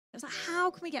was like, how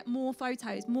can we get more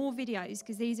photos, more videos?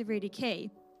 Because these are really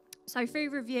key. So through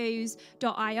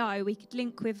reviews.io, we could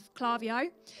link with Klaviyo.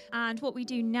 And what we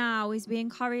do now is we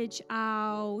encourage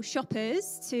our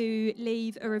shoppers to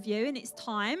leave a review, and it's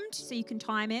timed. So you can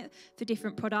time it for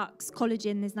different products.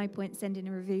 Collagen, there's no point sending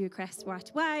a review request right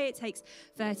away. It takes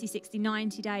 30, 60,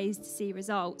 90 days to see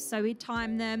results. So we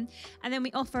time them. And then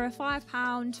we offer a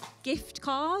 £5 gift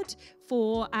card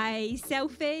for a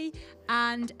selfie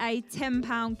and a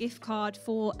 £10 gift card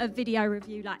for a video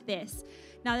review like this.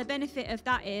 Now, the benefit of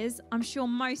that is I'm sure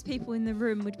most people in the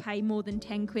room would pay more than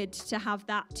 10 quid to have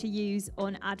that to use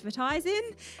on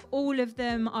advertising. All of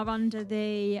them are under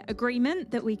the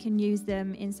agreement that we can use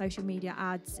them in social media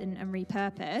ads and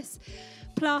repurpose.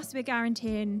 Plus, we're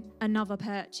guaranteeing another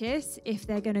purchase. If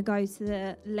they're going to go to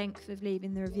the length of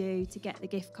leaving the review to get the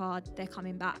gift card, they're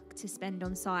coming back to spend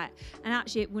on site. And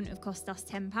actually, it wouldn't have cost us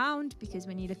 £10 because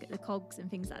when you look at the cogs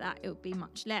and things like that, it would be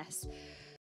much less.